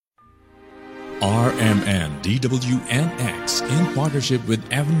RMN DWNX in partnership with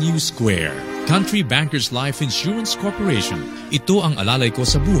Avenue Square, Country Bankers Life Insurance Corporation, Ito ang Alalay Ko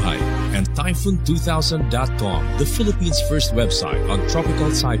sa Buhay, and Typhoon2000.com, the Philippines' first website on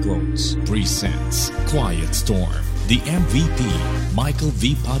tropical cyclones, presents Quiet Storm, the MVP Michael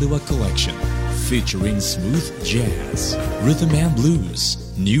V. Padua Collection, featuring smooth jazz, rhythm and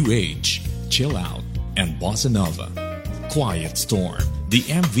blues, new age, chill out, and bossa nova. Quiet Storm, the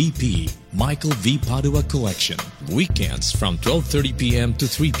MVP Michael V. Padua Collection. Weekends from 12:30 p.m. to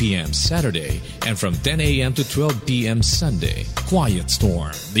 3 p.m. Saturday and from 10 a.m. to 12 p.m. Sunday. Quiet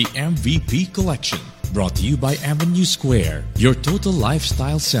Storm, the MVP Collection. Brought to you by Avenue Square, your total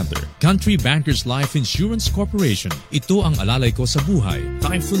lifestyle center. Country Bankers Life Insurance Corporation. Ito ang Alalay Ko sa Buhay.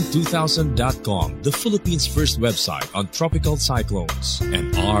 Typhoon2000.com, the Philippines' first website on tropical cyclones.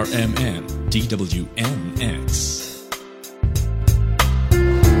 And RMN DWNX.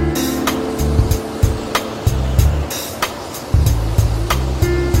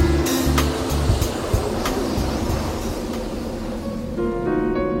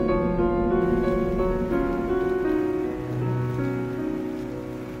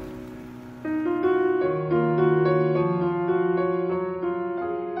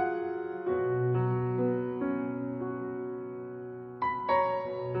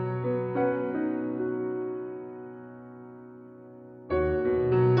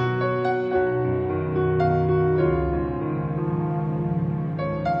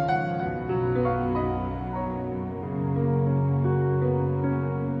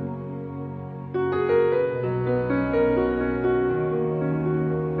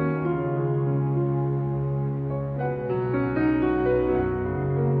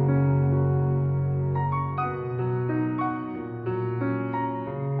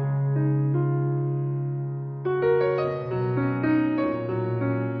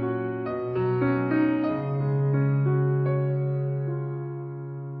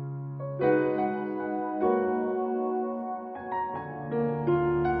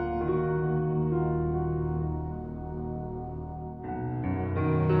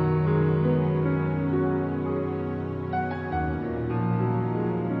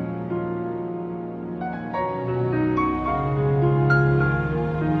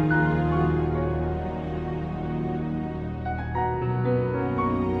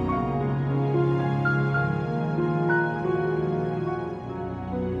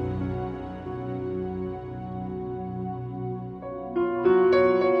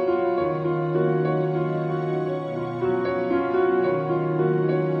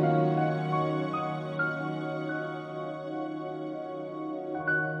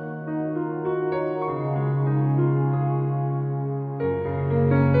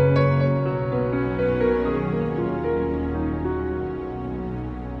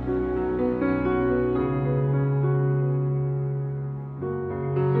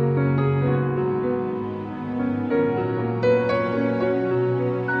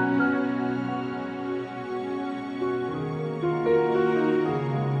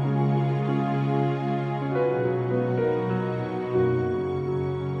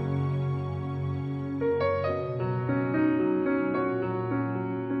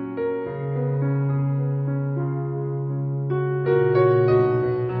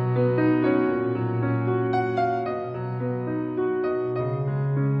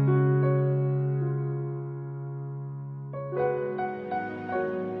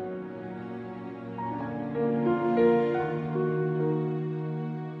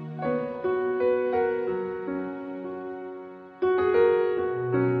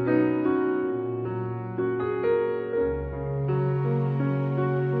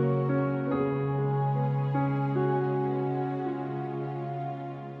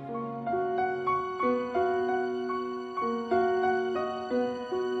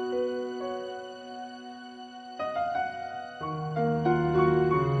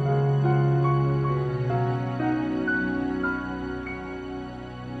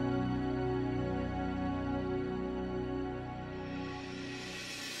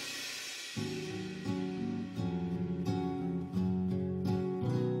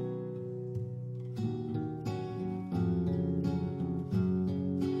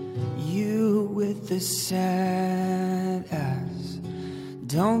 The sad eyes.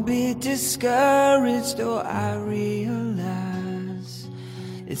 Don't be discouraged, though I realize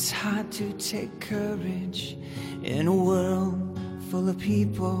it's hard to take courage in a world full of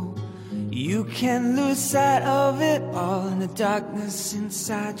people. You can lose sight of it all, and the darkness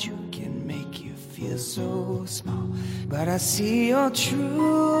inside you can make you feel so small. But I see your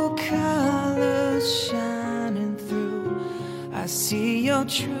true colors shining through. I see your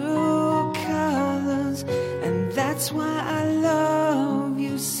true colors colors, and that's why I love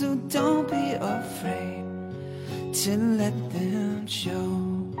you. So don't be afraid to let them show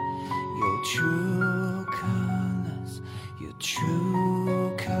your true colors. Your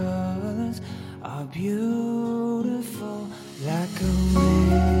true colors are beautiful like a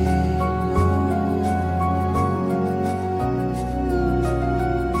rainbow.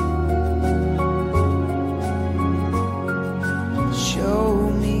 Show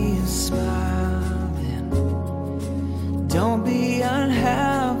me a smile then. Don't be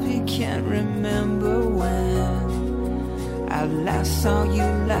unhappy, can't remember when I last saw you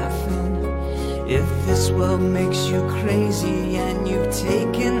laughing. If this world makes you crazy and you've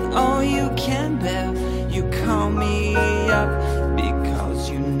taken all you can bear, you call me up because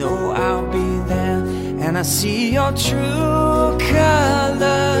you know I'll be there. And I see your true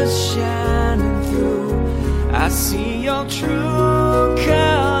colors shining through. I see your true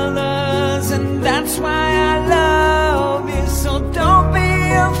colors, and that's why I love you. So don't be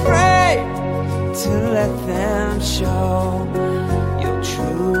afraid to let them show your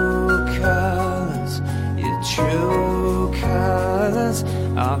true colors. Your true colors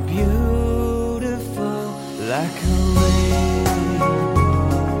are beautiful like a rainbow.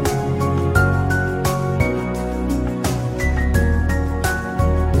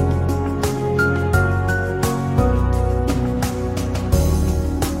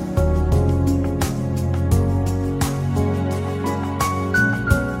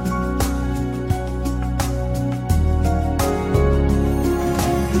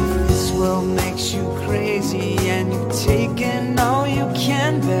 Makes you crazy and you've taken all you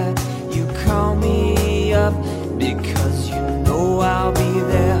can bear, you call me up because you know I'll be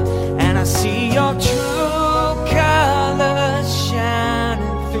there. And I see your true colors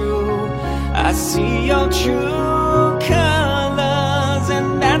shining through. I see your true colors, and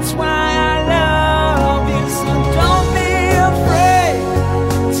that's why I love you. So don't be afraid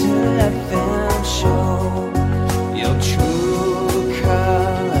to let them show your true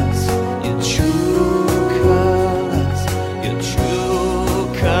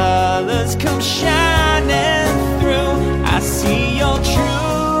colors. Come shining through. I see your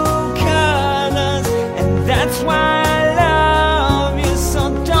true colors, and that's why I love you. So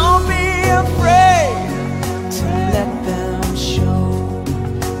don't be afraid to let them show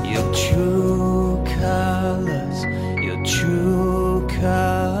your true colors. Your true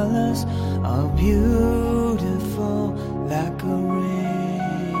colors are beautiful like a rainbow.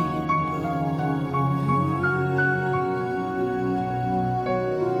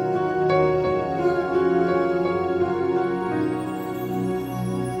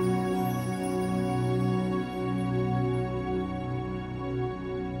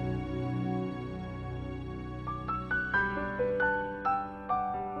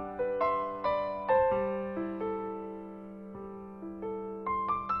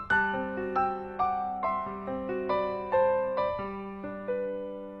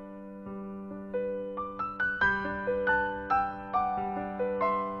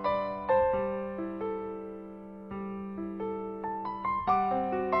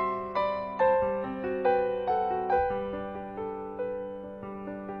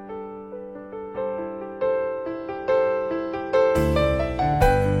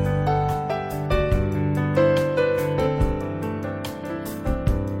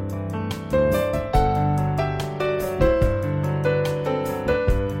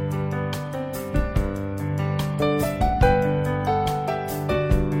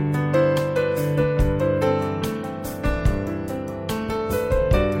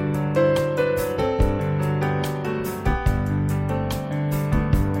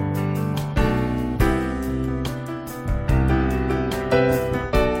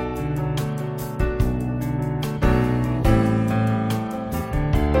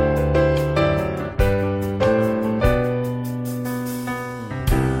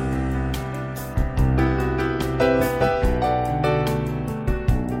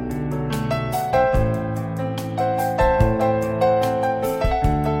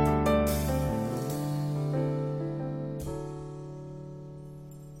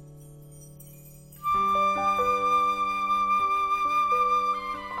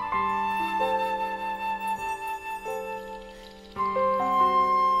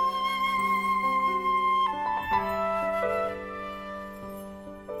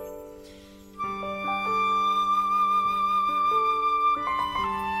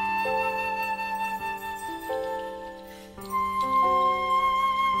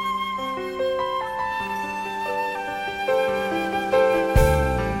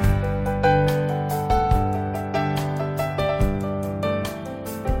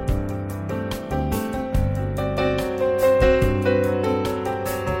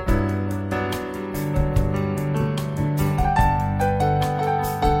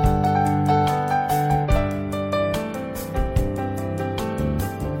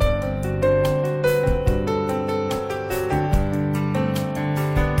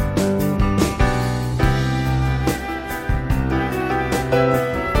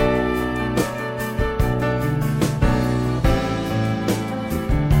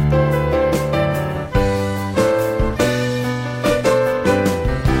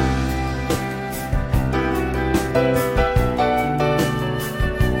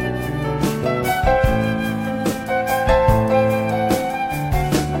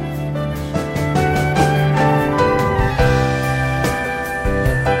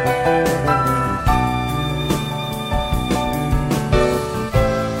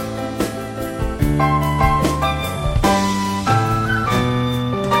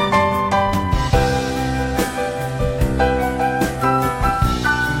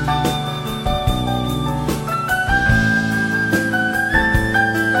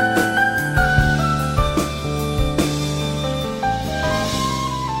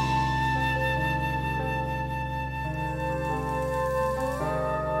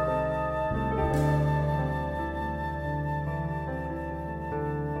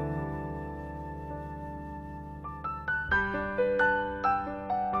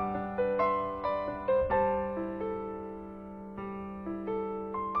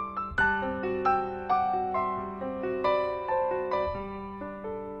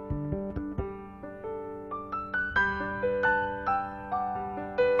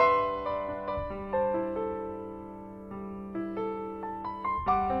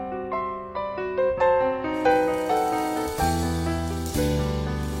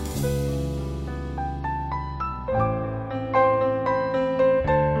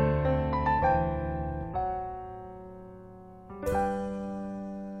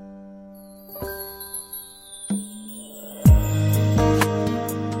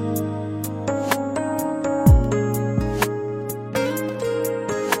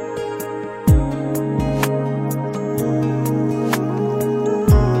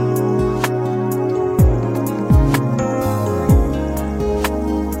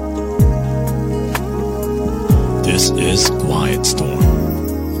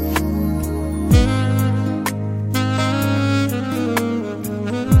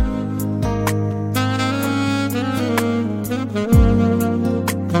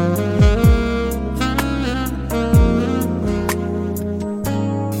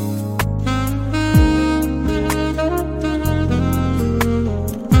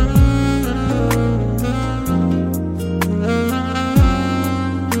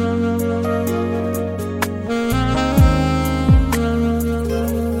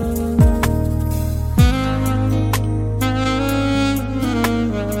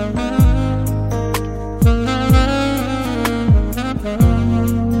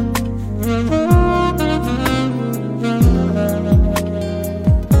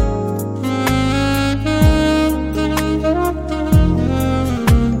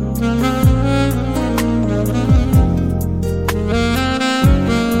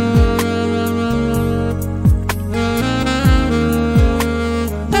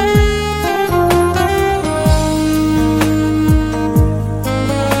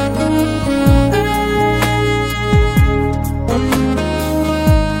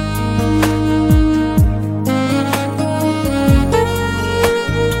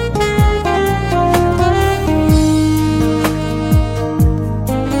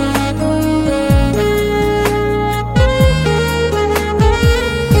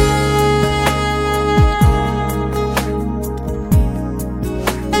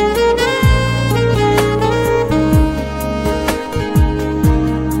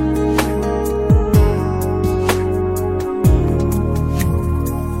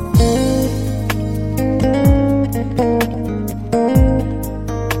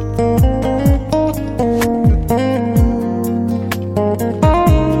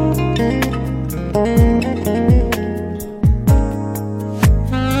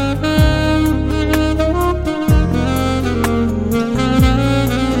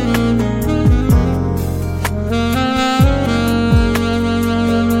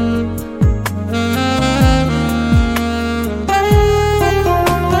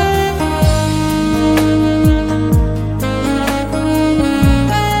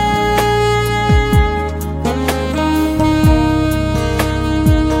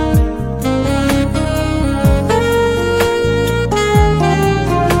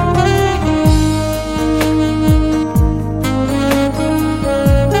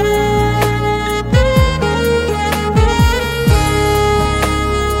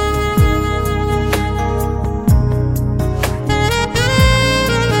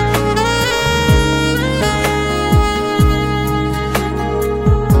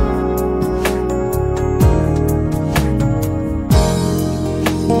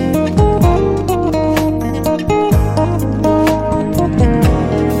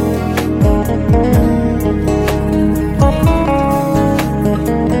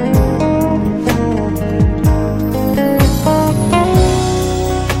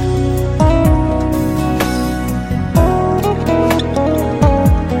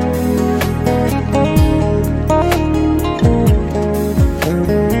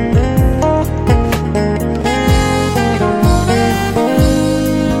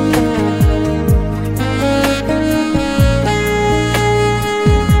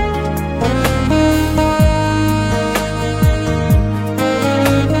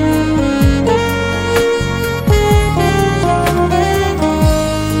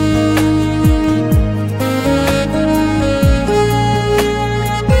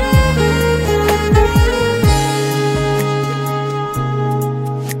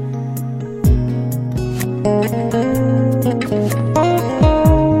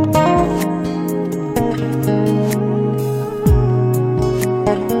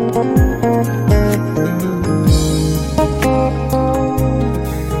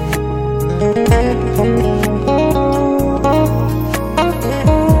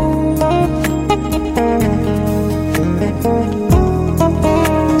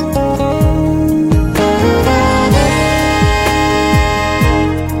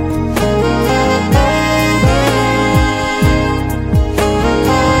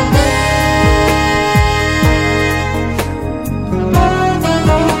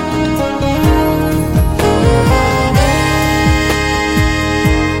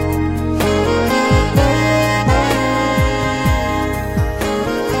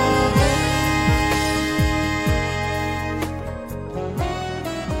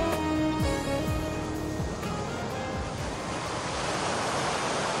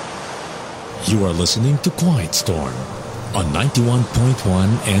 You are listening to Quiet Storm on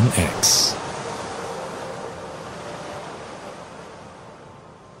 91.1 NX.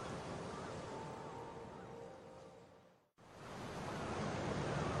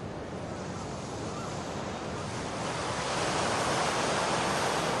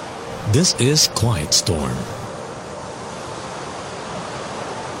 This is Quiet Storm.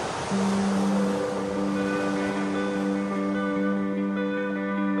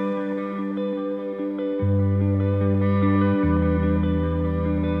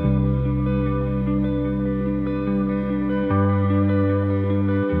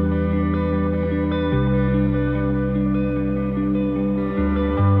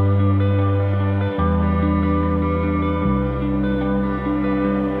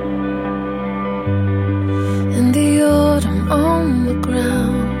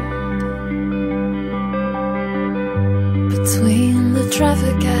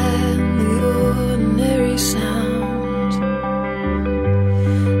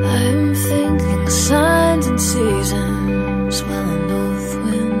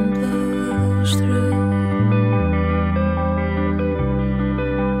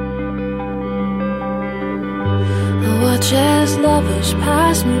 As lovers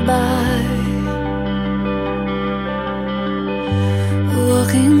pass me by,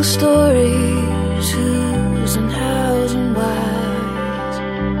 walking stories, who's and hows and whys,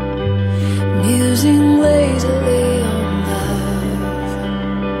 musing lazily on love,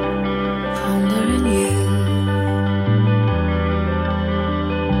 pondering you.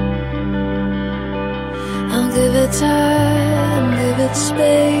 I'll give it time, give it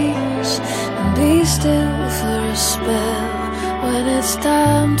space, and be still for a spell. When it's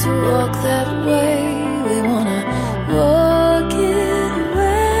time to walk that way, we wanna walk it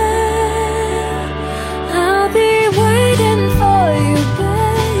well. I'll be waiting for you,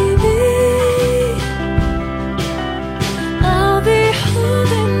 baby. I'll be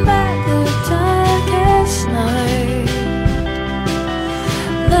holding back the darkest night.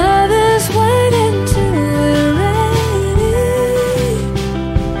 Love is waiting till we're ready,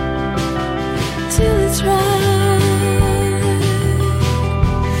 till it's right.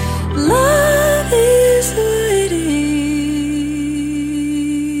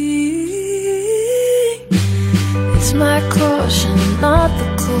 My caution, not the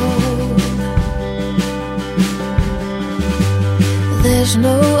cold. There's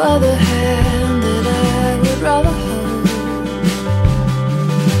no other hand that I would rather hold.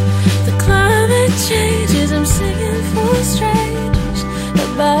 The climate changes, I'm singing for strangers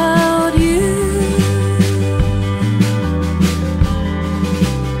about you.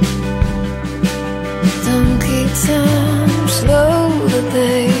 Don't keep time, slow the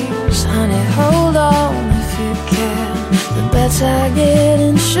pace, honey, hold on if you can. The better I get,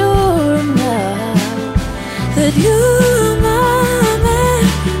 and sure now that you're my man,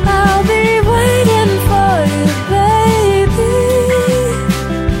 I'll be waiting for you, baby.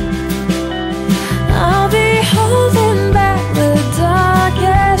 I'll be holding back the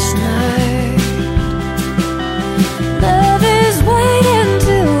darkest night. Love is waiting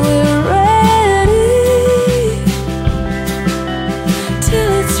till we're ready,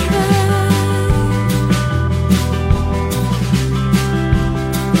 till it's right.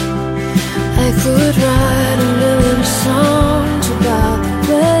 I could write a million songs about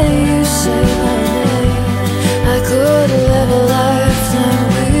the way you say my name. I could live a lifetime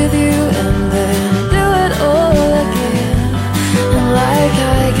with you and then do it all again. And like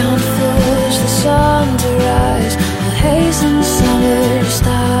I can't force the sun to rise or hasten summer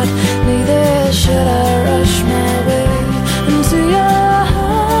start, neither should I rush my way into your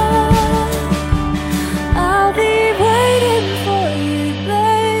heart. I'll be waiting for you,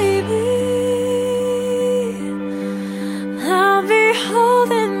 baby.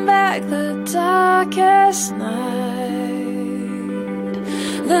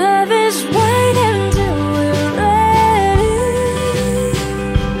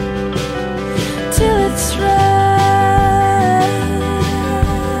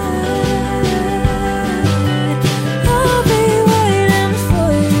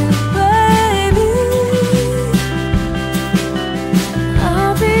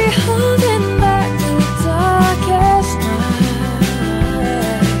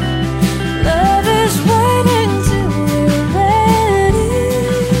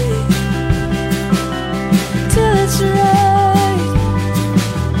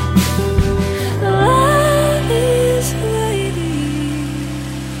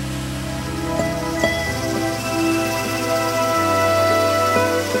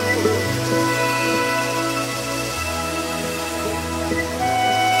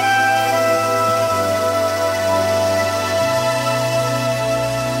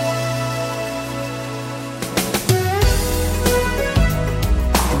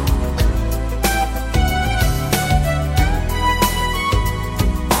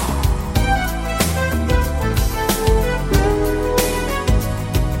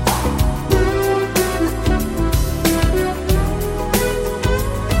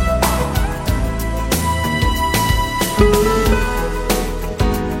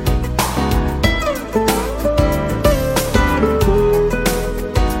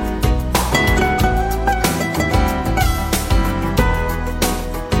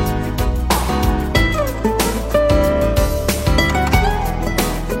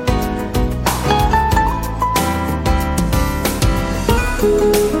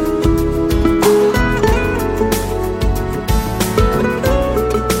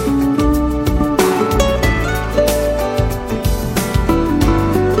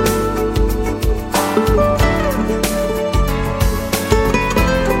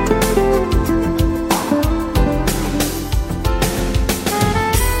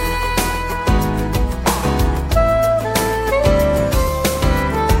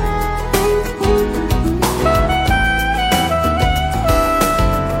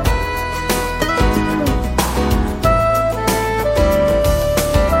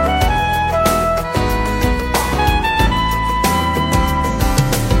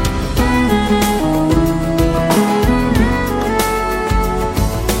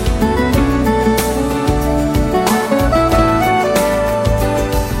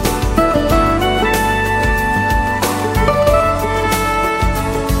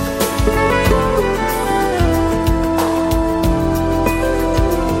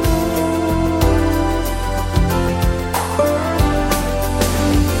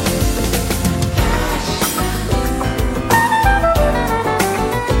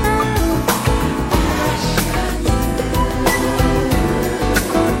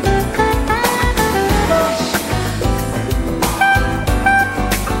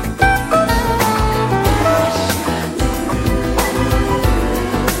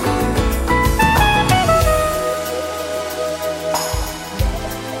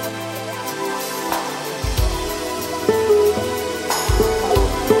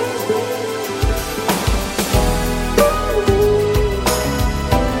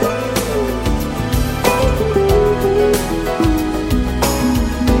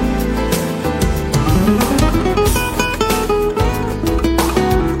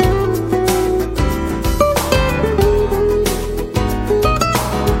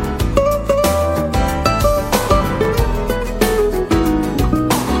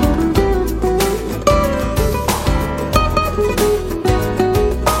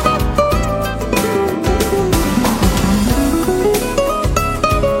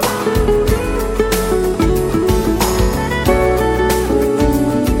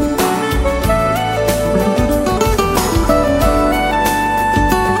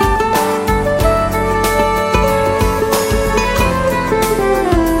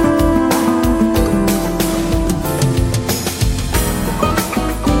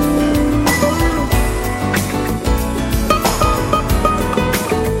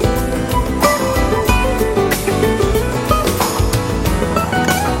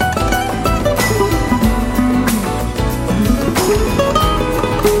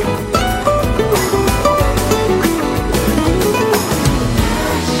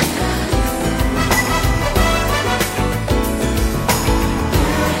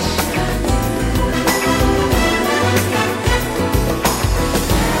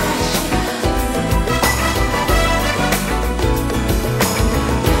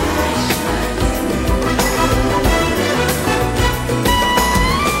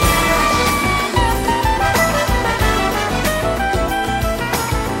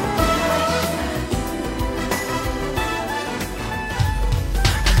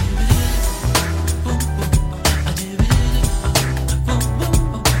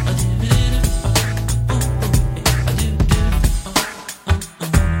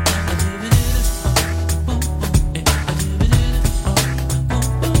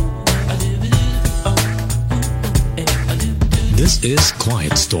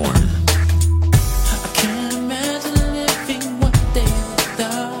 Quiet Storm. I can't imagine living one day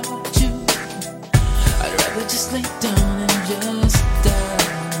without you. I'd rather just lay down and just die.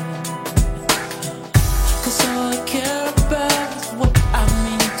 'Cause all I care about is what I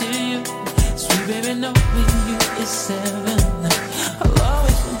mean to you. Sweet baby, knowing you is heaven. I'll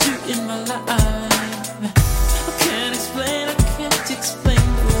always want you in my life. I can't explain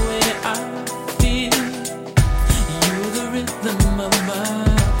the way I feel. You're the rhythm of my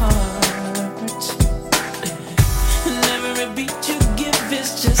heart. And every beat you give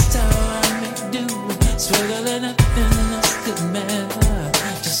is just how I make do. Swear that nothing else could matter.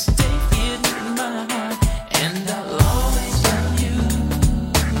 Just stay here in my heart, and I'll always love you.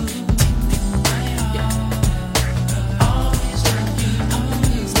 Deep in my heart, always love you,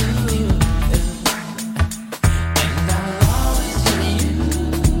 always love you. And I'll always love you.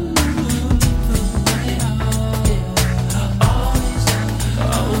 Deep in my heart, yeah. Always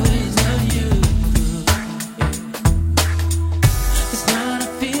love you. There's not a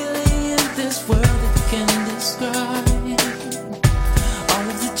feeling in this world that can describe all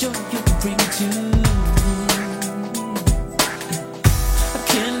of the joy you bring to me. I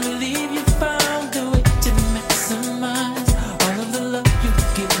can't believe you found a way to maximize all of the love you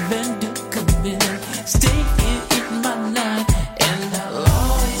give and do commit. Stay here in my life, and I'll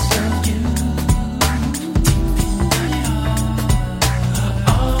always love you. Deep in my heart,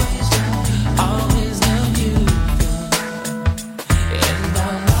 always love you, always love you. And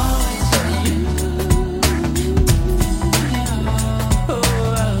I'll always love you.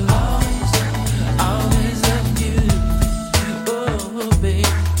 Oh, I'll always love you. Oh, baby.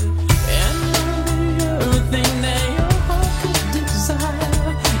 And everything that your heart could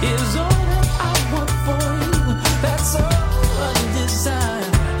desire is all that I want for you. That's all I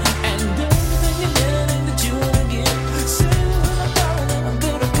desire. And everything that you wanna give, say my darling, I'm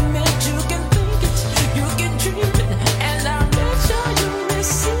gonna commit. You can think it, you can dream it, and I'll make sure you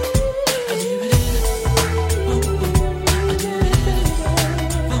receive it.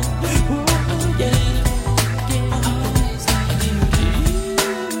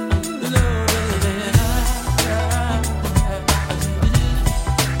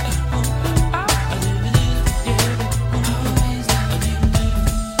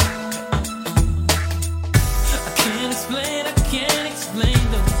 I can't explain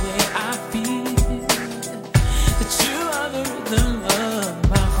the way I feel. That you are the rhythm of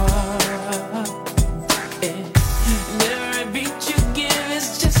my heart. And every beat you give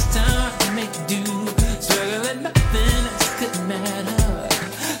is just how I make do. Swear that nothing else could matter.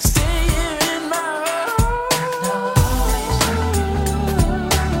 Stay here in my heart. I'll always love you.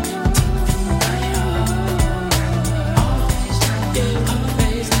 Deep in my heart, always love you,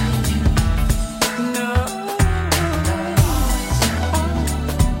 always love you. No.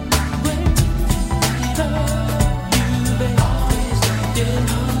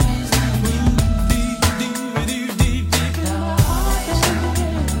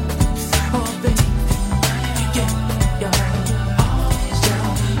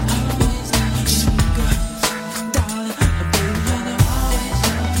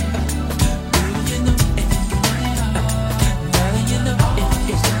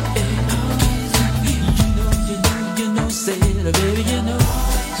 Baby, you know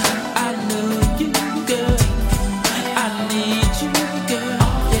I love you, girl. I need you, girl.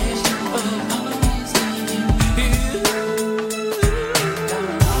 Yeah. Always love you.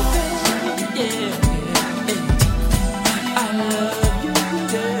 Yeah. I love you,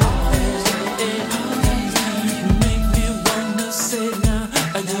 girl. You make me wanna say now,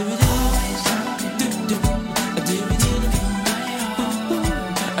 I do it.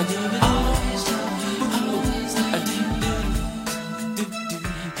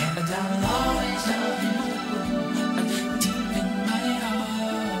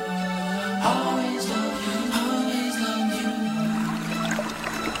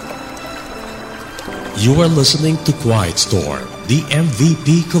 You are listening to Quiet Storm, the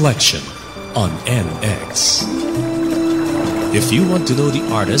MVP collection on NX. If you want to know the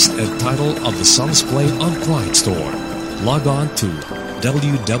artist and title of the songs played on Quiet Storm, log on to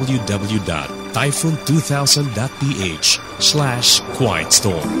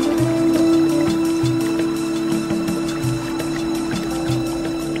www.typhoon2000.ph/quietstorm.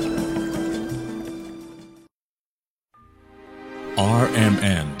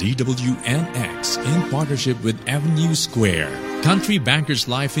 RMN DWNX in partnership with Avenue Square, Country Bankers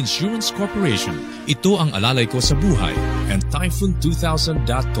Life Insurance Corporation. Ito ang alalay ko sa buhay. And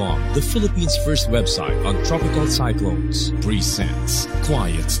Typhoon2000.com, the Philippines' first website on tropical cyclones, presents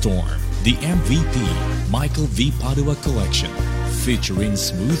Quiet Storm, the MVP Michael V. Padua Collection. featuring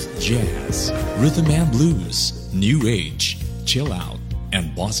smooth jazz, rhythm and blues, new age, chill out,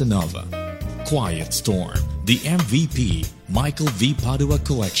 and bossa nova. Quiet Storm, the MVP Michael V. Padua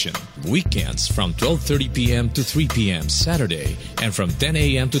Collection. Weekends from 12:30 p.m. to 3 p.m. Saturday and from 10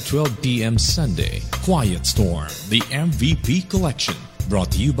 a.m. to 12 p.m. Sunday. Quiet Storm, the MVP Collection.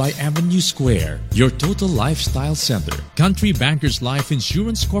 Brought to you by Avenue Square, your total lifestyle center. Country Bankers Life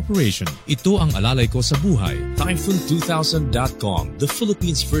Insurance Corporation. Ito ang alalay ko sa buhay. Typhoon2000.com, the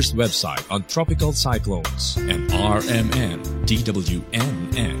Philippines' first website on tropical cyclones. And RMN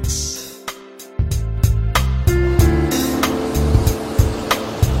DWNX.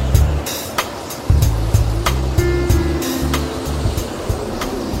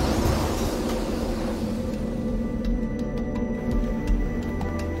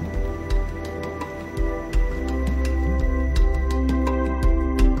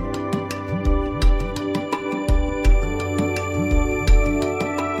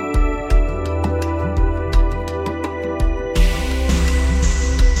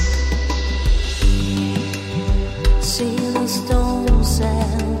 See the storm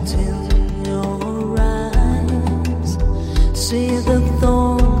set in your eyes. See the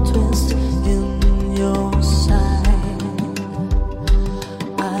thorn twist in your side.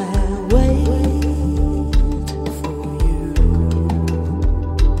 I wait for you.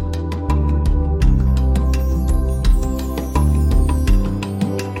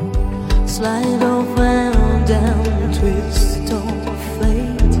 Slide off and down, twist of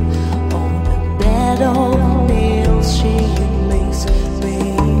fate on the bed of nails. She makes me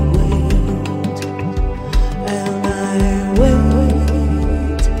wait, and I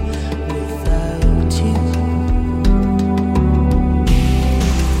wait without you,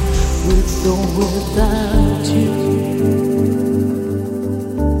 with or without you,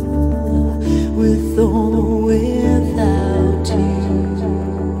 with or without you.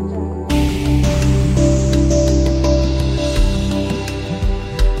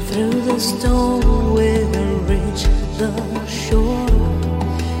 Through the storm we'll reach the shore.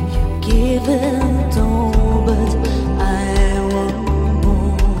 You give it all, but I want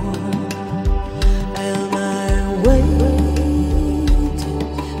more, and I wait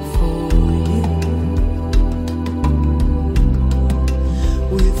for you.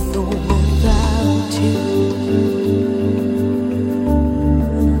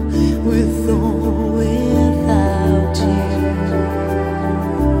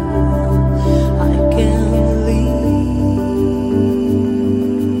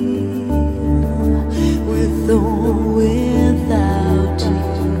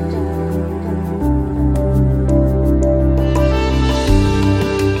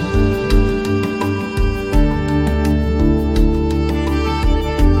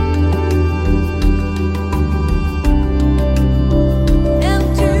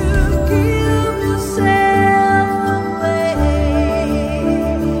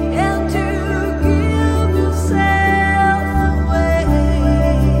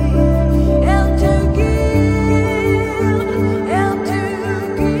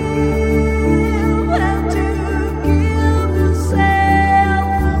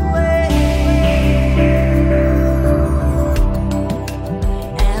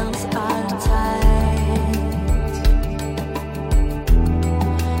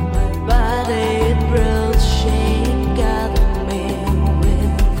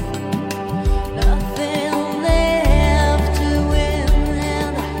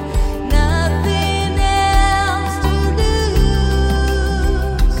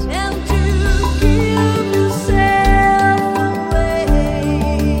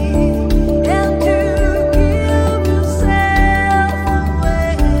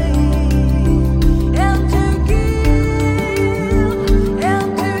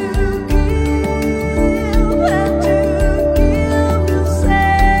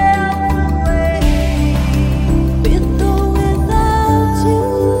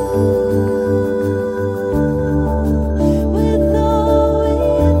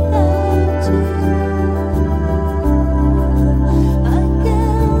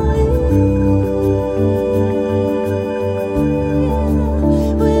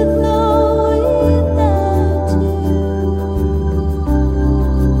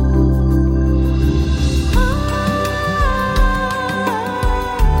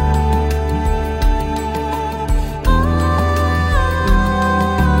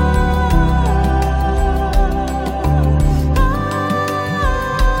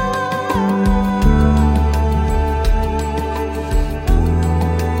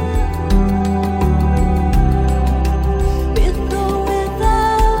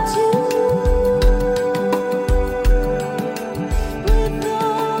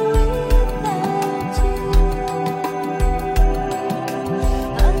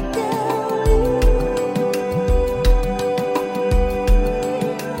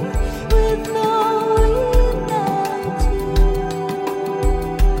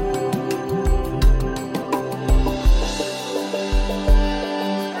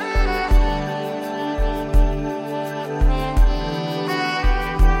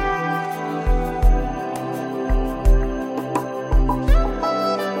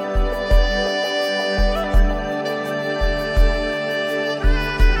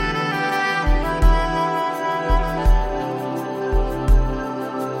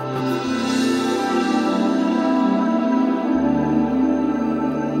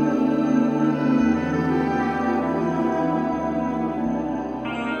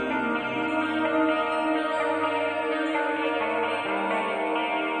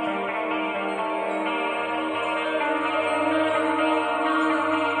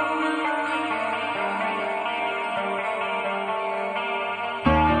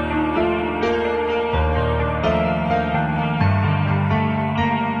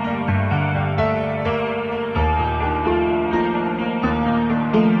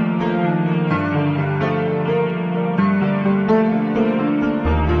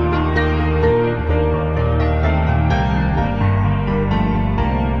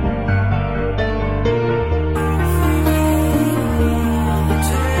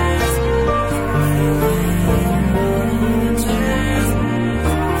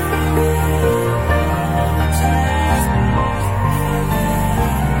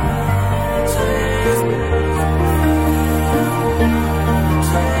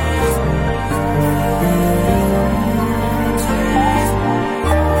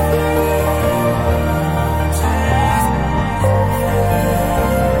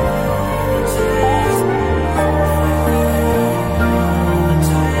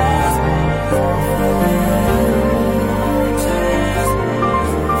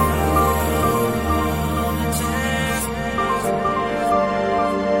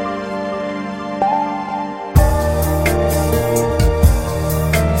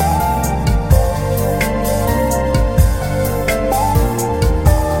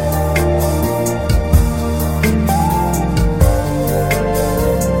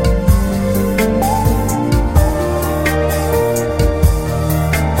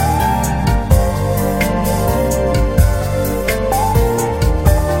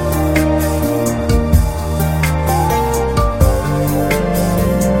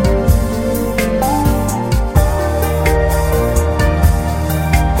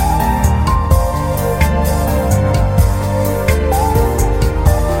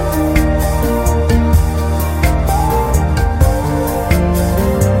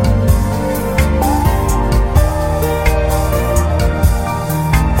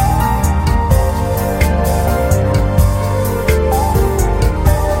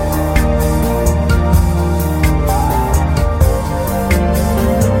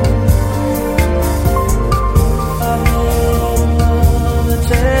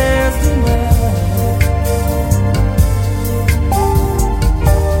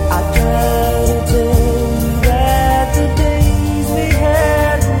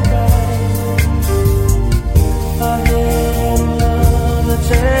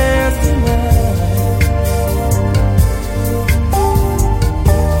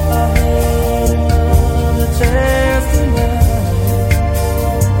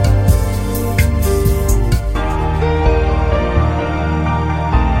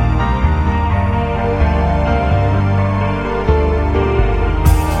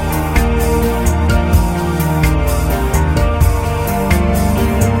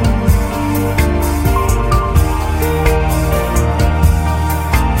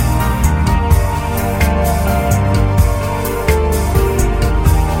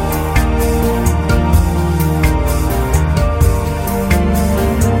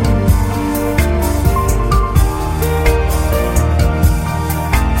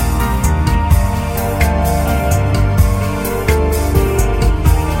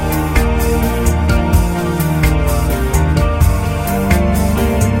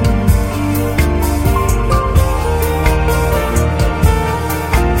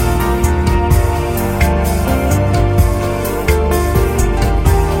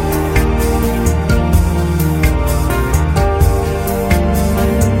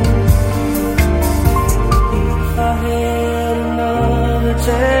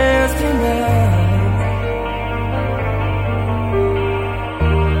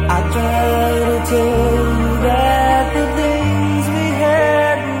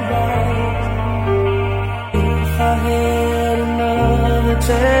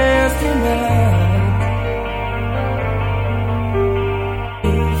 chance tonight.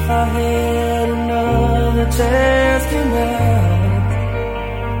 If I had another chance tonight.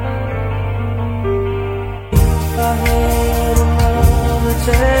 If I had another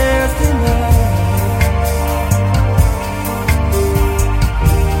chance tonight.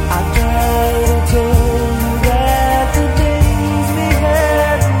 I tried to tell you that the days we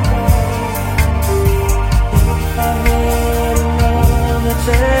had were right. If I had another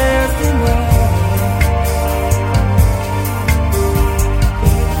chance tonight.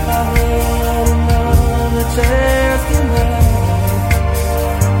 If I had another chance tonight.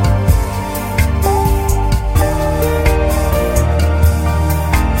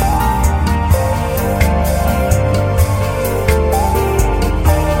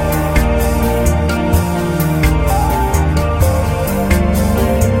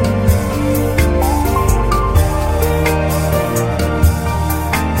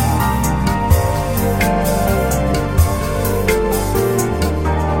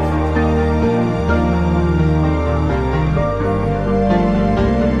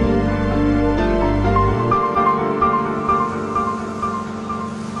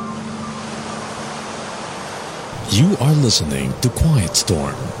 You are listening to Quiet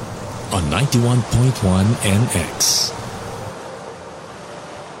Storm on 91.1 NX.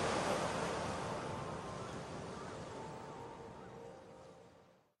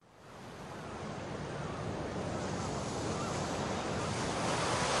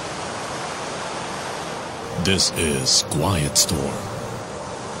 This is Quiet Storm.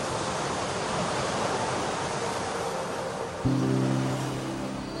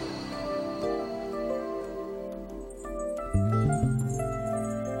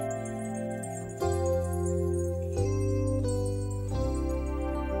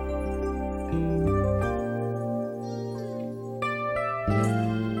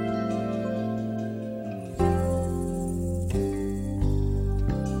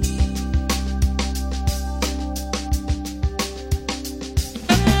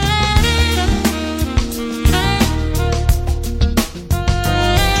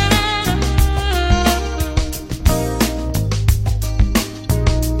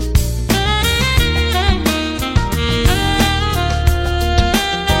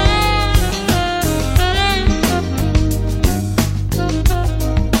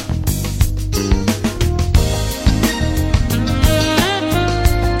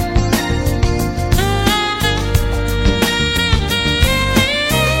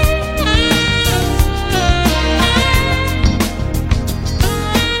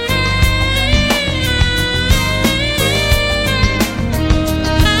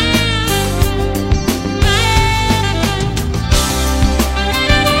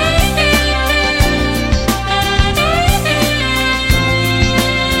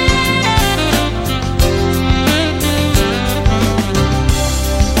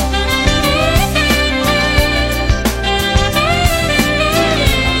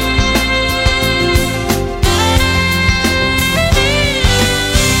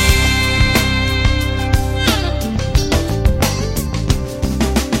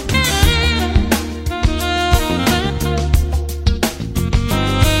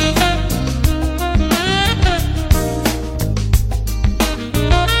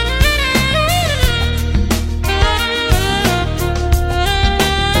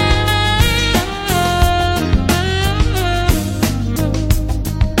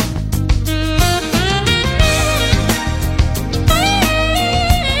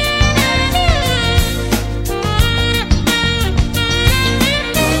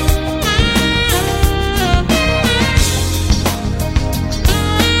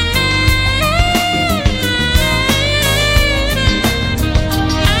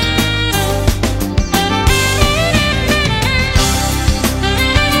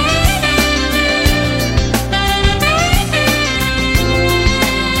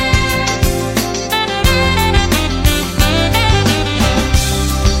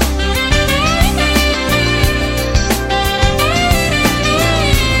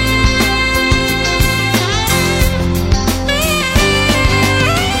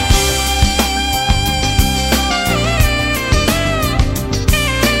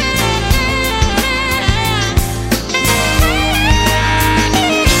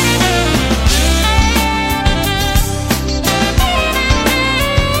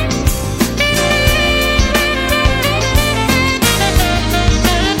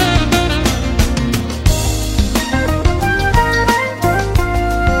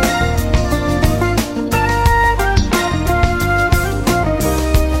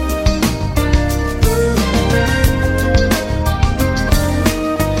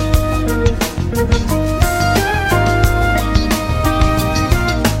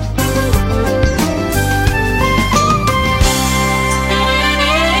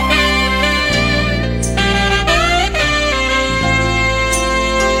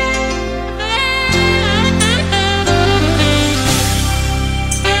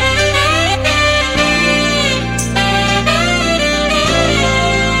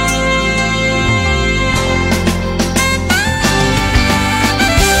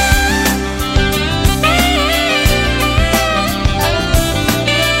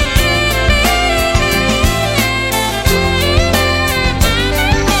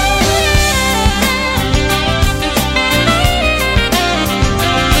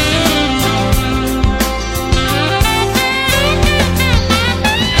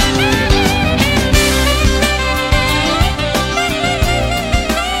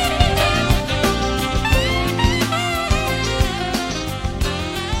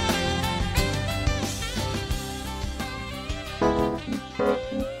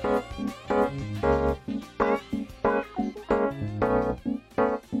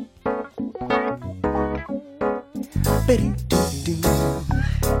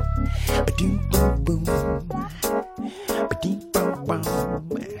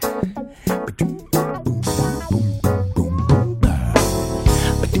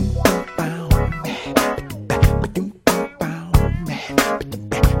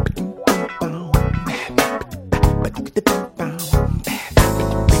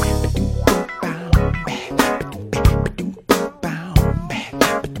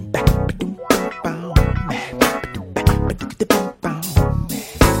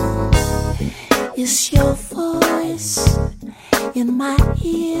 It's your voice in my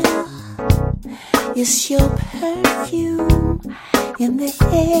ear. It's your perfume in the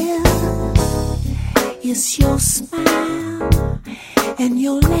air. It's your smile and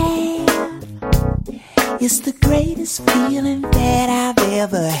your laugh. It's the greatest feeling that I've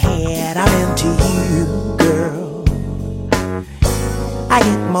ever had. I'm into you, girl. I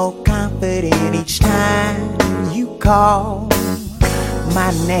get more confident each time you call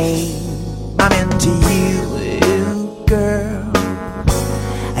my name. I'm into you, girl.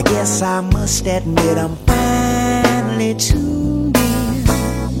 I guess I must admit I'm finally tuned in.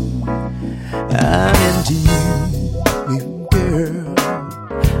 I'm into you, girl.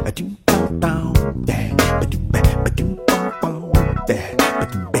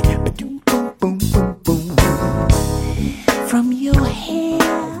 From your hair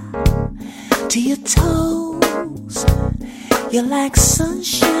to your toes, you're like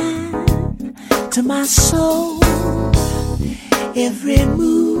sunshine to my soul. Every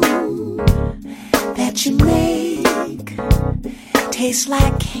move that you make tastes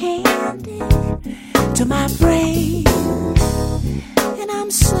like candy to my brain. And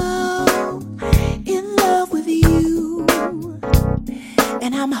I'm so in love with you,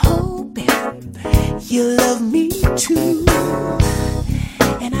 and I'm hoping you love me too.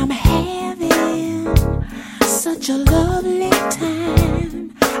 And I'm having such a lovely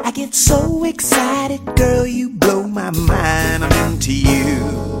time. I get so excited, girl, you blow my mind. I'm into you,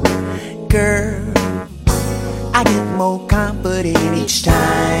 girl. I get more confident each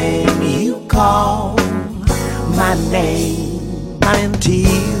time you call my name. I'm into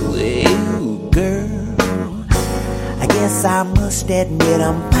you, girl. I guess I must admit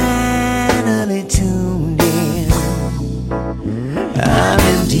I'm finally tuned in. I'm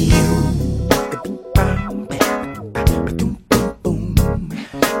into you.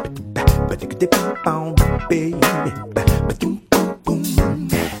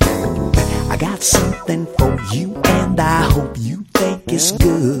 I got something for you, and I hope you think it's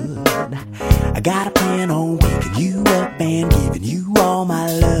good. I got a plan on waking you up and giving you all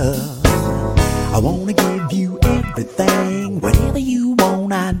my love. I wanna give you everything, whatever you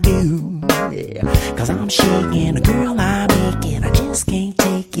want I do. Yeah. Cause I'm shaking, a girl I'm aching, I just can't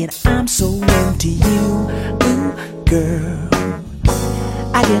take it. I'm so into you, ooh, girl.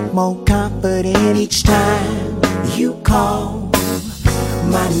 I get more confident each time you call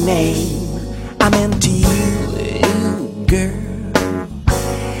my name. I'm into you, girl.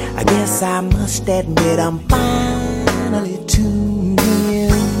 I guess I must admit I'm finally tuned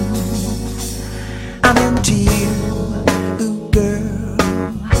in. I'm into you, girl.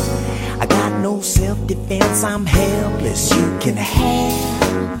 I got no self-defense, I'm helpless. You can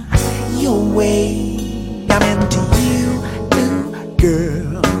have your way. I'm into you,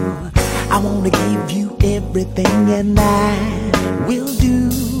 girl. I wanna give you everything, and I will do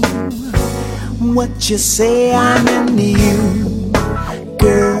what you say. I'm into you,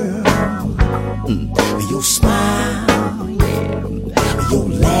 girl. Your smile, yeah, your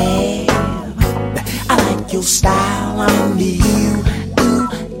laugh, I like your style. I'm into you, ooh,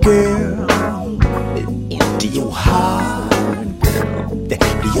 girl. Into your heart, girl, to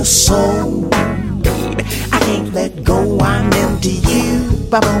your soul, baby. I can't let go. I'm into you,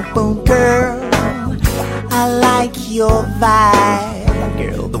 boom, girl. I like your vibe,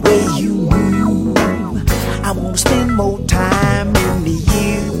 girl, the way you move. I wanna spend more time into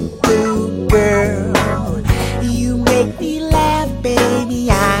you, ooh, girl. You make me laugh, baby.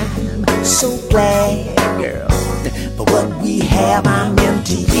 I'm so glad, girl, for what we have. I'm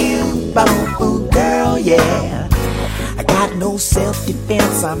into you, boom, girl, yeah. I got no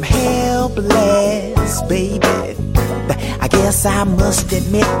self-defense, I'm helpless, baby. I guess I must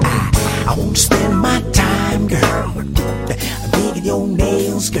admit I won't spend my time, girl, digging your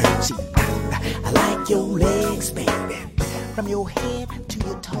nails, girl. See, I like your legs, baby. From your head to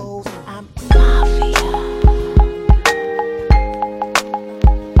your toes, I'm mafia.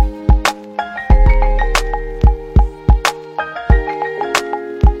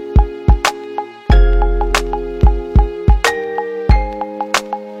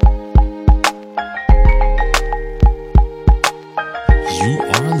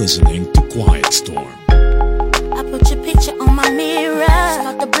 listening to Quiet Storm. I put your picture on my mirror.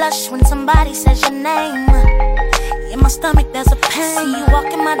 Start to blush when somebody says your name. In my stomach there's a pain. See you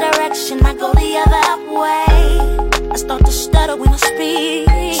walk in my direction, I go the other way. I start to stutter when I speak.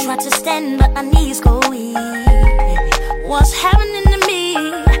 Try to stand but my knees go weak. What's happening to me?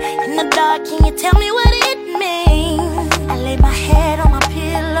 In the dark, can you tell me what it means? I lay my head on my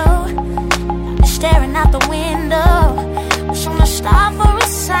pillow, staring out the window. Wish on a star for a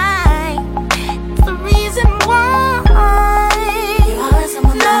sign. It's the reason why you're always on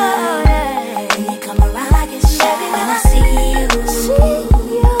my mind. And you come around like it's shy. When I see you,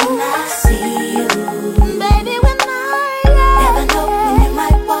 when I see you, baby, when I never know when you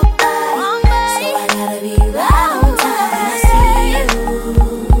might walk by. So I gotta be right on time. When I see you,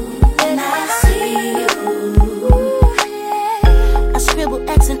 when I see you, I scribble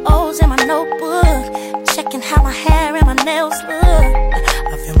X and O's in my notebook, checking how my hair and my nails look.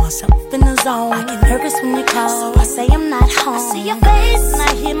 I feel myself in the zone. I get nervous when you call, so I say I'm not home. I see your face and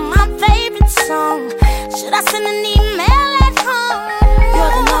I hear my favorite song. Should I send an email at home?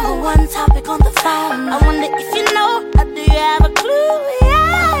 You're the number one topic on the phone. I wonder if you know, or do you have a clue?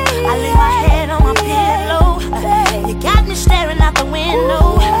 Yeah. I lay my head on my pillow. You got me staring out the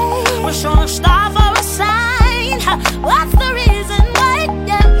window. Wish on a star for a sign. What's the reason why?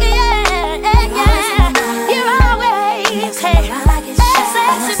 You're always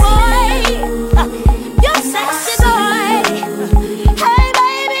sexy boy. You're sexy boy. Hey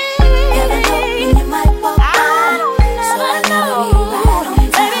baby, I don't know.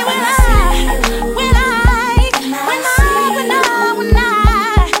 Baby, when I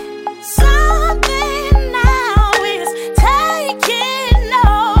something now is taking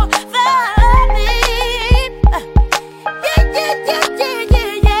over me.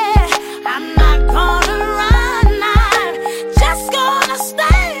 Yeah. I'm not gonna run, I'm just gonna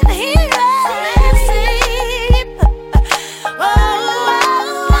stand here and sleep. Yeah.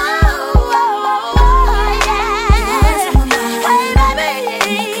 Hey, baby,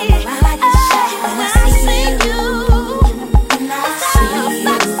 when I see you, so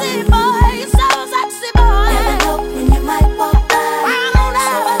sexy boy, so sexy boy. Never know when you might walk by. I don't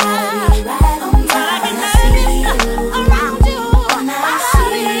know, but I can nervous around you. I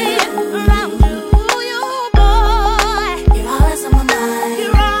see it around you, boy. You're always on my mind.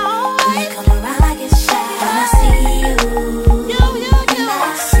 You're always. You come around like it's shy. When I see you, when I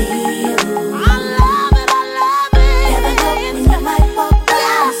see you, I love it. Never know when you might walk by.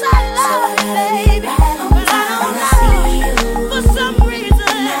 Yes, I love it, baby, but I don't know. For some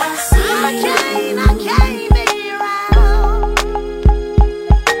reason, I can't be around.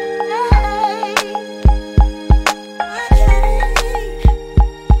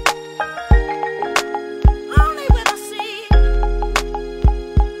 Only when I see you.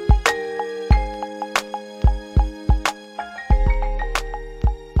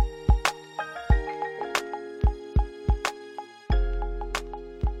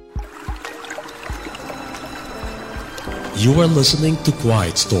 You are listening to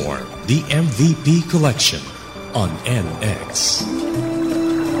Quiet Storm, the MVP collection on NX.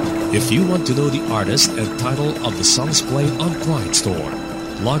 If you want to know the artist and title of the songs played on Quiet Storm,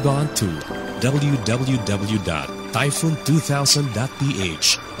 log on to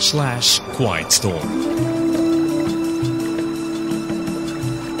www.typhoon2000.ph/quietstorm.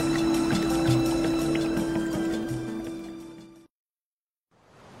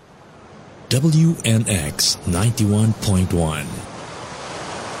 WNX 91.1.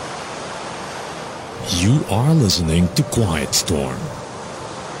 You are listening to Quiet Storm.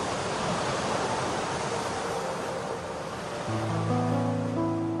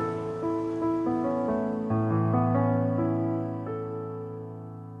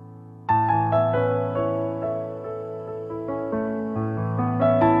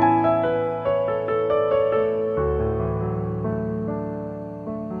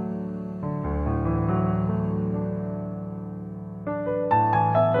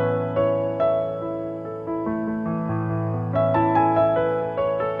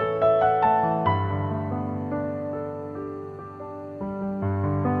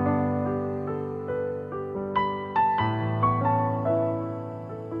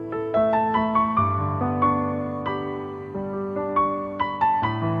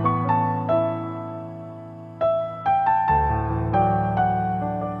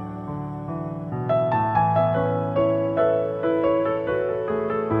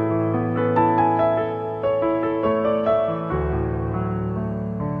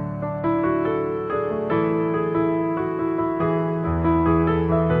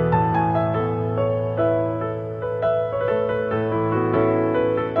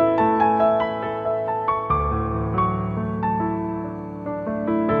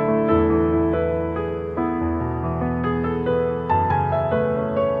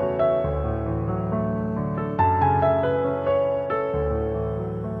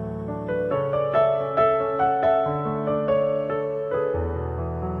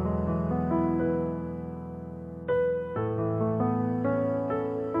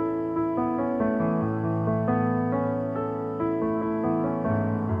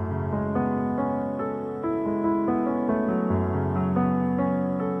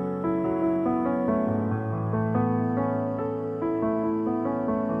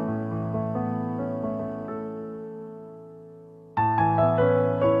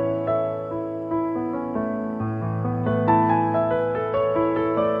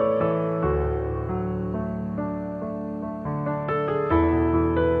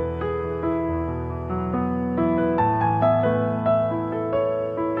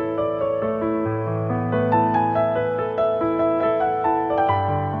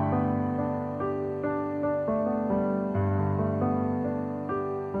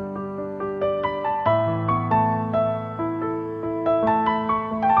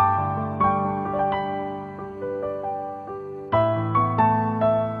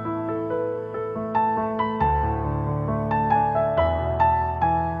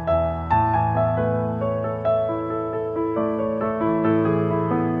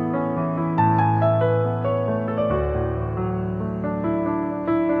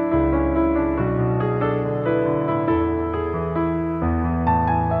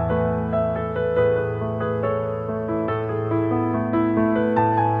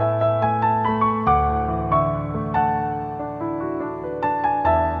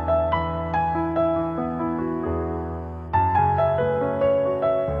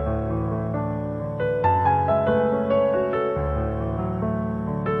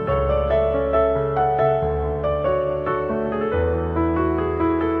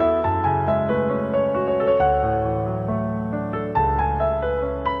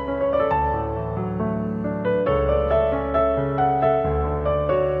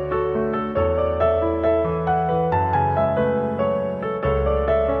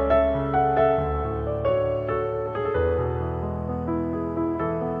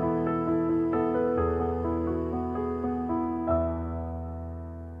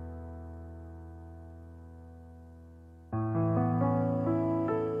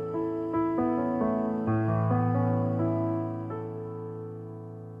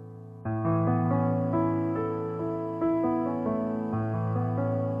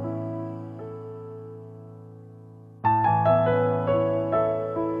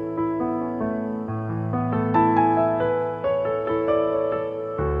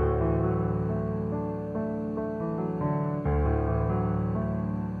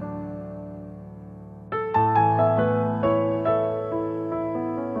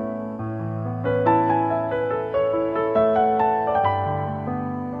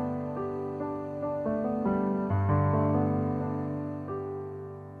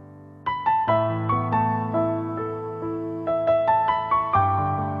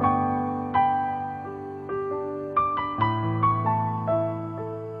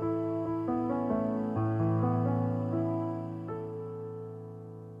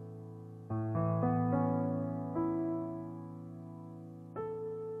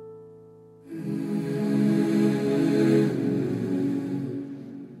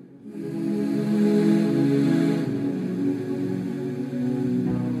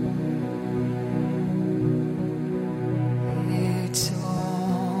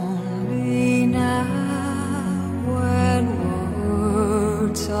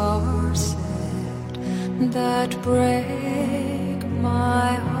 break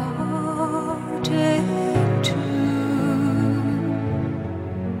my heart in two.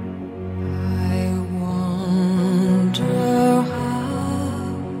 I wonder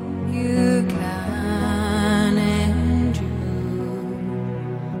how you can endure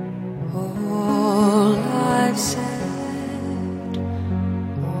all I've said,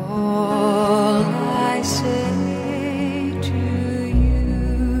 all I say to you.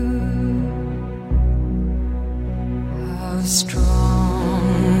 How strong,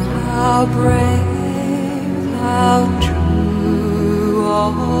 how brave, how true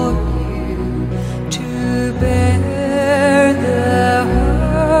are you to bear the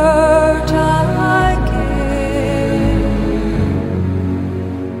hurt I gave.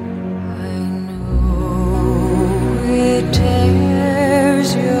 I know it tears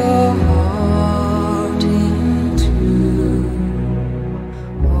your heart in two.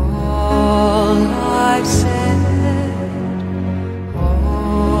 All I've said,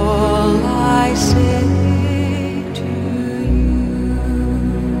 all I say to you.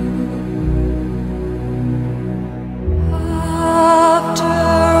 After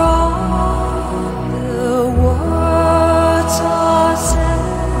all the words are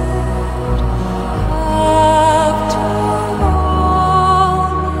said, after all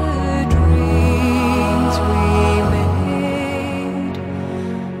the dreams we made,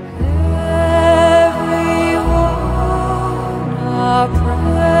 everyone a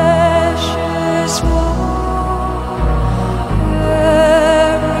precious one,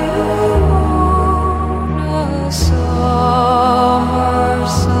 everyone a summer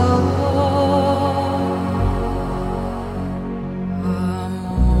song. A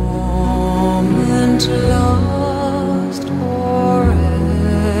moment lost, forever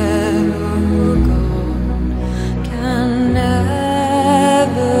gone, can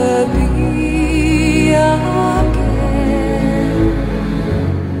never be again.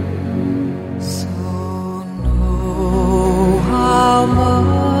 So know how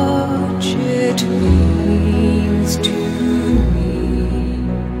much it means to me.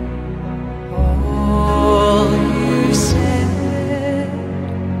 All you said,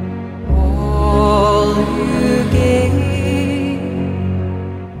 all you gave,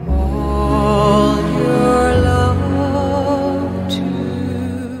 all your love to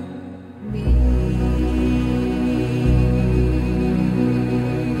me.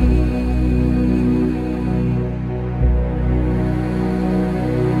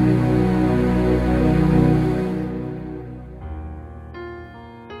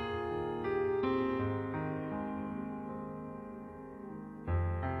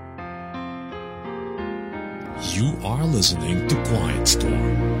 You are listening to Quiet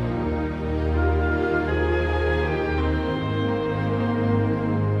Storm.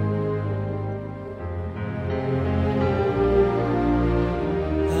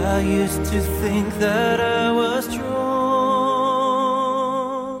 I used to think that I was strong.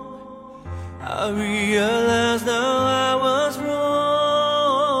 I realize now I was wrong.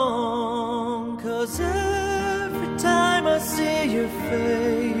 'Cause every time I see your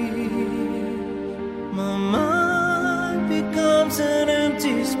face, my mind becomes an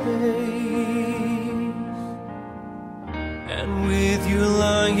empty space. And with you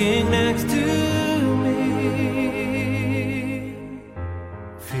lying next to me,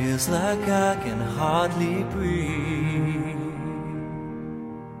 feels like I can hardly breathe.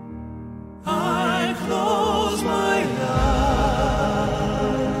 I close my eyes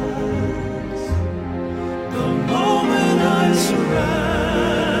the moment I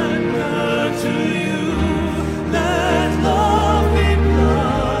surrender to you. Let love be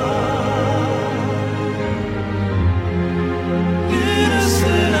blind,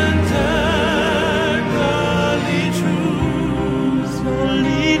 innocent and tenderly true. So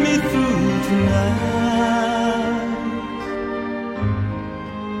lead me through tonight,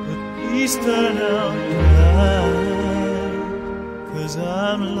 but please turn out the light, 'cause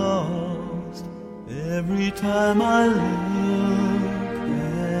I'm lost every time I look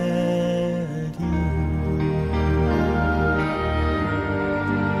at you.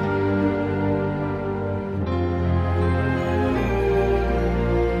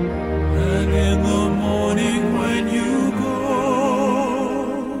 And in the morning when you go,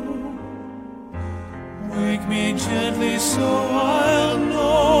 wake me gently so I'll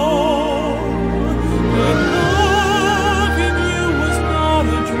know that love in you was not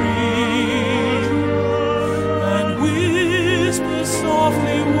a dream, and whisper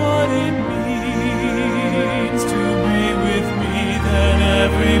softly what it means to be with me. That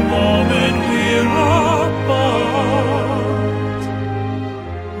every moment we're apart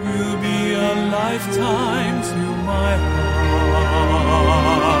will be a lifetime to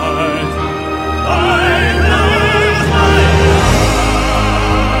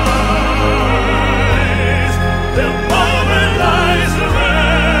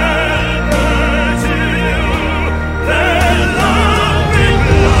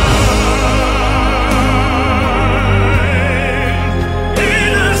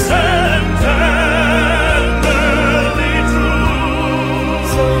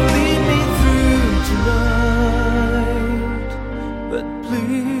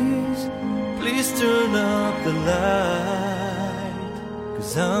please, please turn up the light,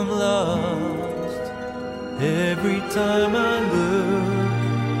 'cause I'm lost every time I look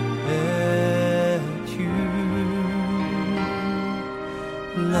at you.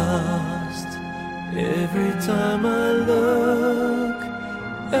 Lost every time I look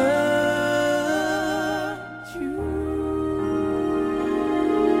at you.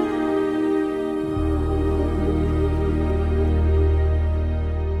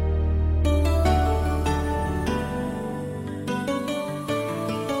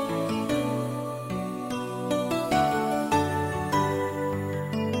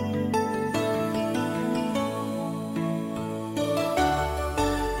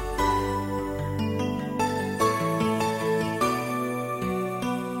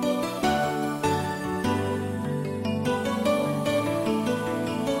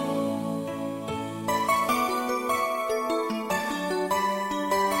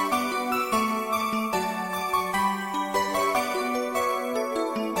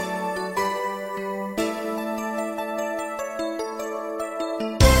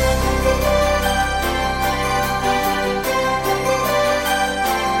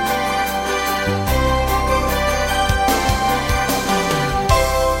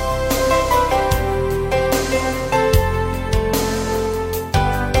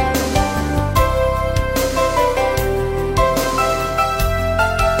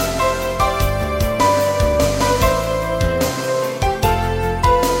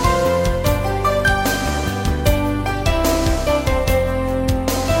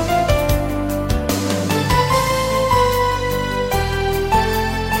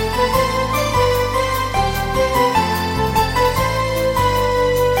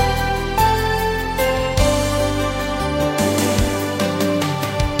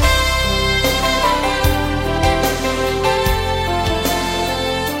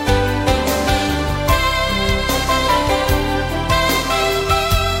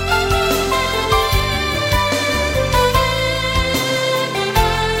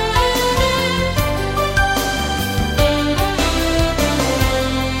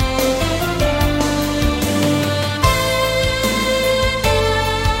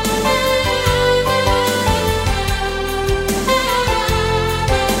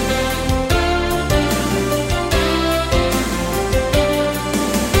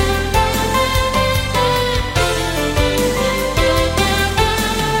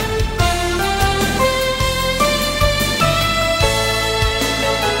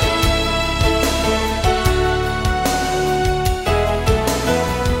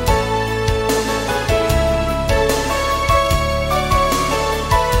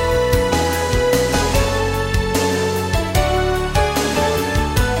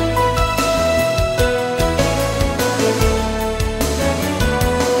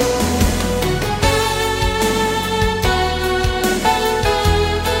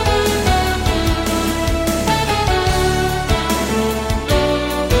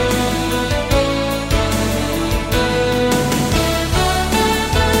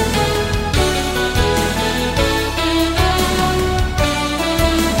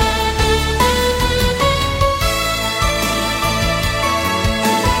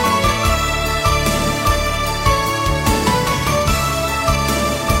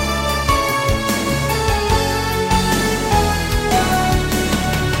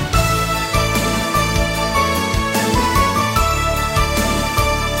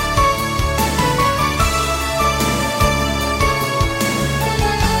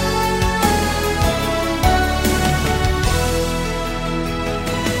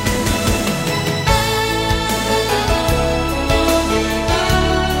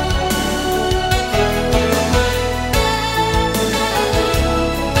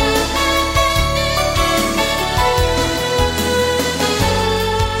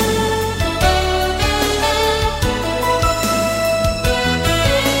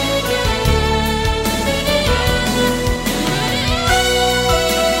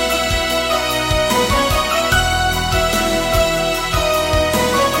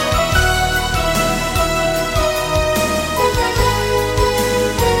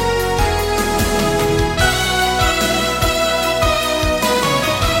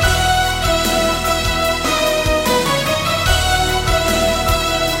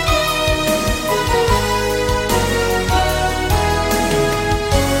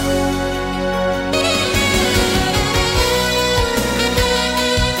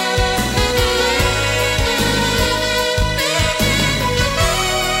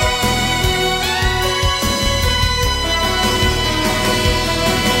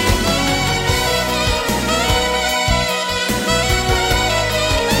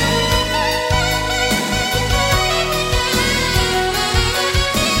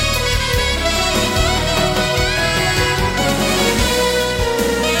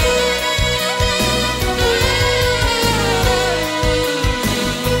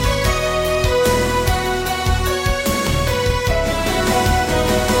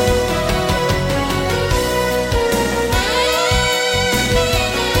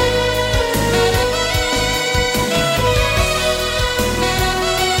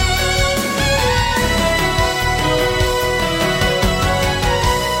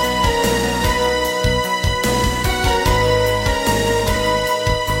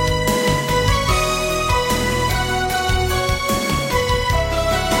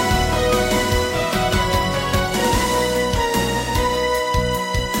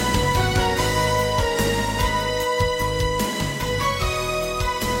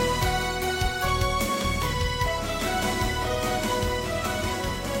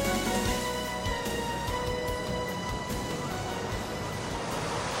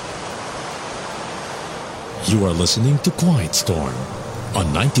 You are listening to Quiet Storm on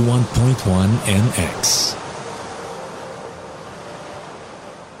 91.1 NX.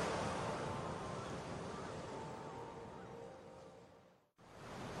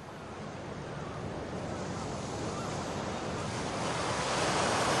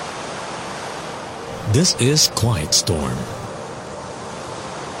 This is Quiet Storm.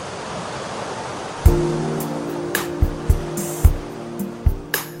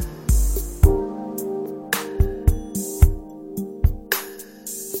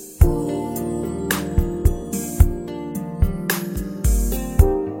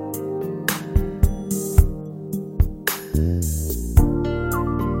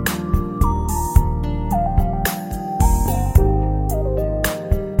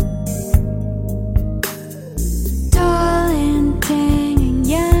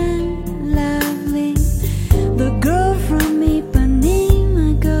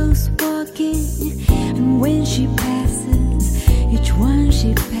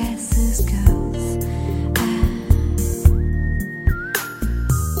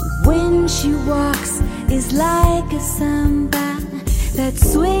 She walks is like a samba that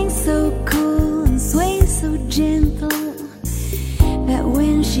swings so cool and sways so gentle, that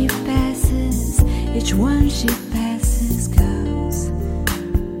when she passes, each one she passes goes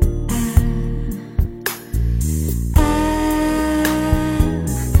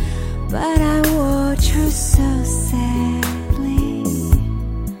but I watch her so sadly.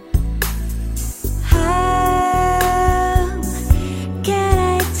 How can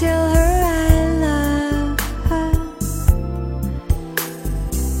I tell her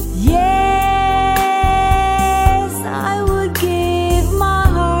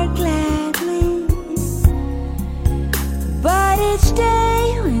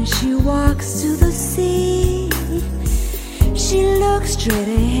to the sea? She looks straight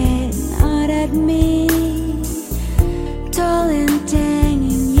ahead, not at me. Tall and tan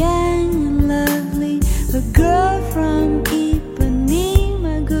and young and lovely, a girl from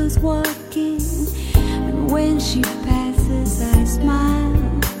Ipanema goes walking, and when she passes I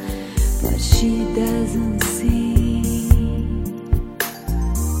smile, but she doesn't see.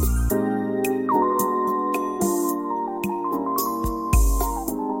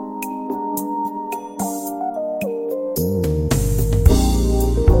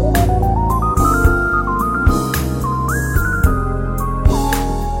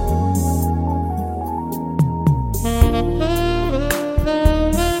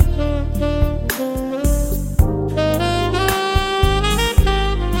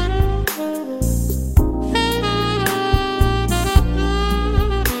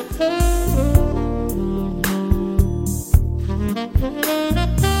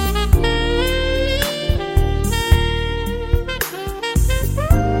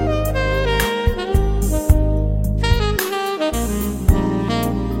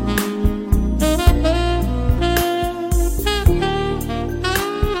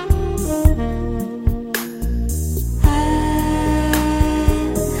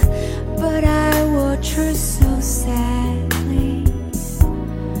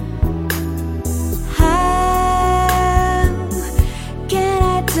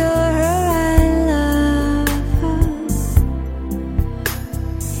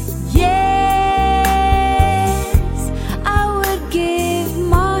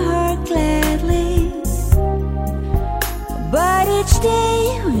 Each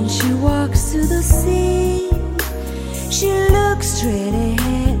day when she walks to the sea, she looks straight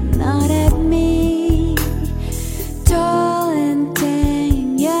ahead, not at me. Tall and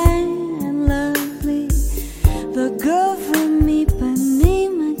tan, young and lovely, the girl from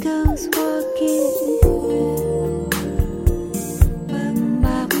Ipanema goes walking. But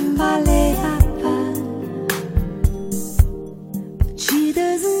she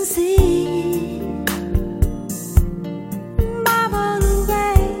doesn't see.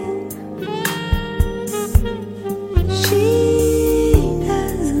 She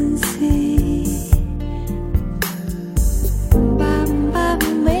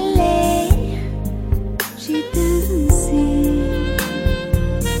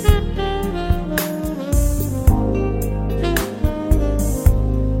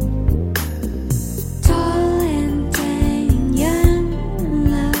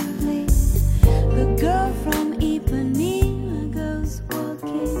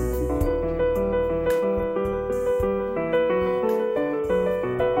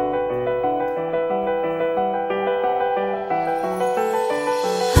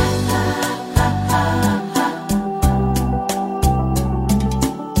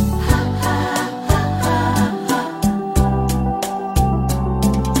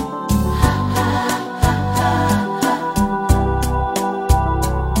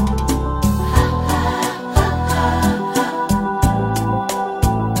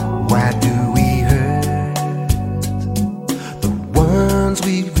Why do we hurt the ones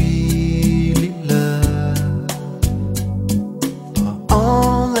we really love for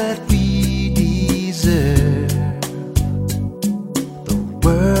all that we deserve? The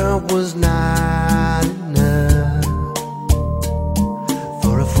world was not enough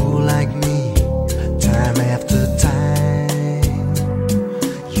for a fool like me. Time after time,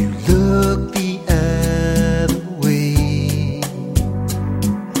 you look the other way,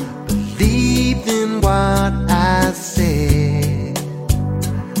 believed in what I said,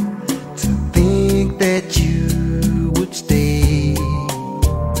 to think that you would stay.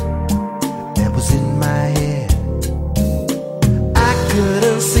 That was in my head. I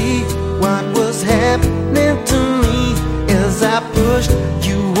couldn't see what was happening to me as I pushed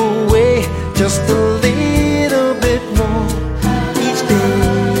you away just a little bit more each day.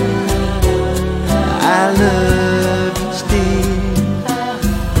 I love you still.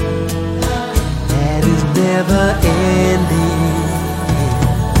 That is never ending.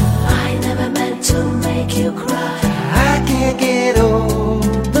 I never meant to make you cry. I can't get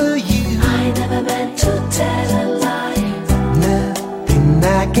over you. I never meant to tell a lie. Nothing I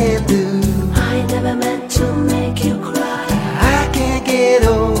can do. I never meant to make you cry. I can't get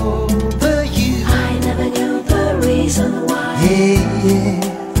over you. I never knew the reason why. Yeah, yeah.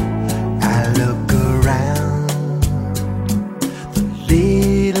 I look around, the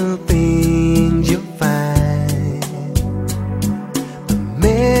little things you find, the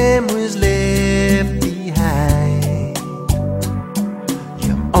memories left behind.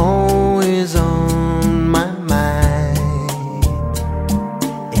 You're always on my mind,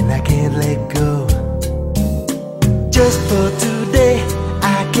 and I can't let go. Just for today, I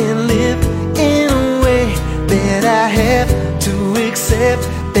can live in a way that I have to accept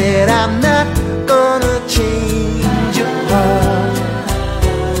that I'm not gonna change your heart.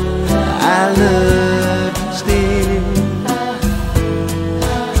 I love you still.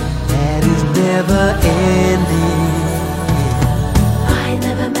 That is never ending. I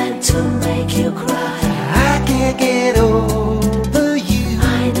never meant to make you cry. I can't get over you. I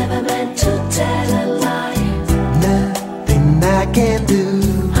never meant to tell a lie. Nothing I can do.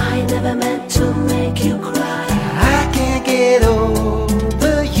 I never meant to make you cry. I can't get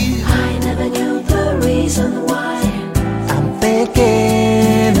over you. I never knew the reason why. I'm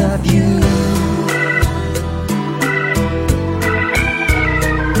thinking of you.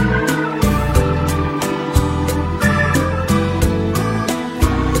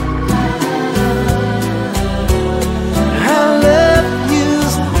 I love you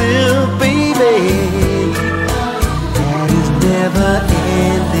still, baby. That is never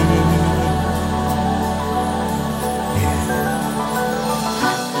ending.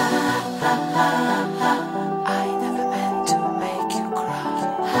 I never meant to make you cry.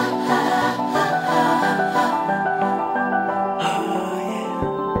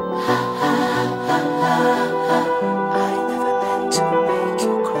 I never meant to make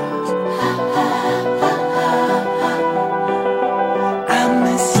you cry. I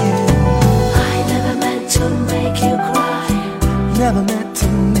miss you. I never meant to make you cry. Never meant to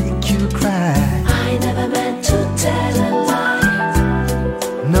make you cry. I never meant to tell a lie.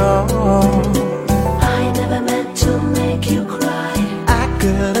 No, I never meant to make you cry. I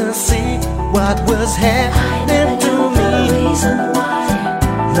couldn't see what was I never happening to knew the me. reason why.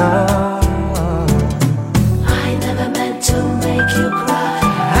 No, I never meant to make you cry.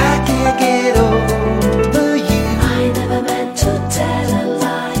 I can't get over you. I never meant to tell a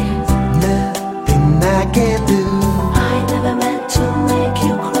lie. Nothing I can do. I never meant to make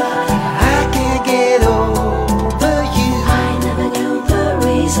you cry. I can't get over you. I never knew the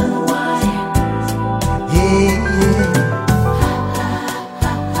reason why. Yeah, yeah.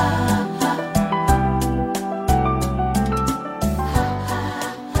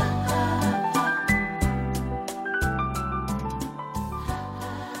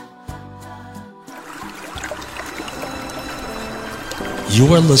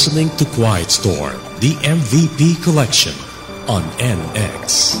 You are listening to Quiet Storm, the MVP collection on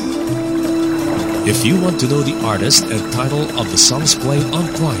NX. If you want to know the artist and title of the songs played on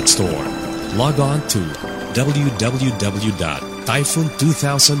Quiet Storm, log on to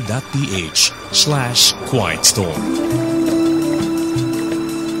www.typhoon2000.ph/QuietStorm.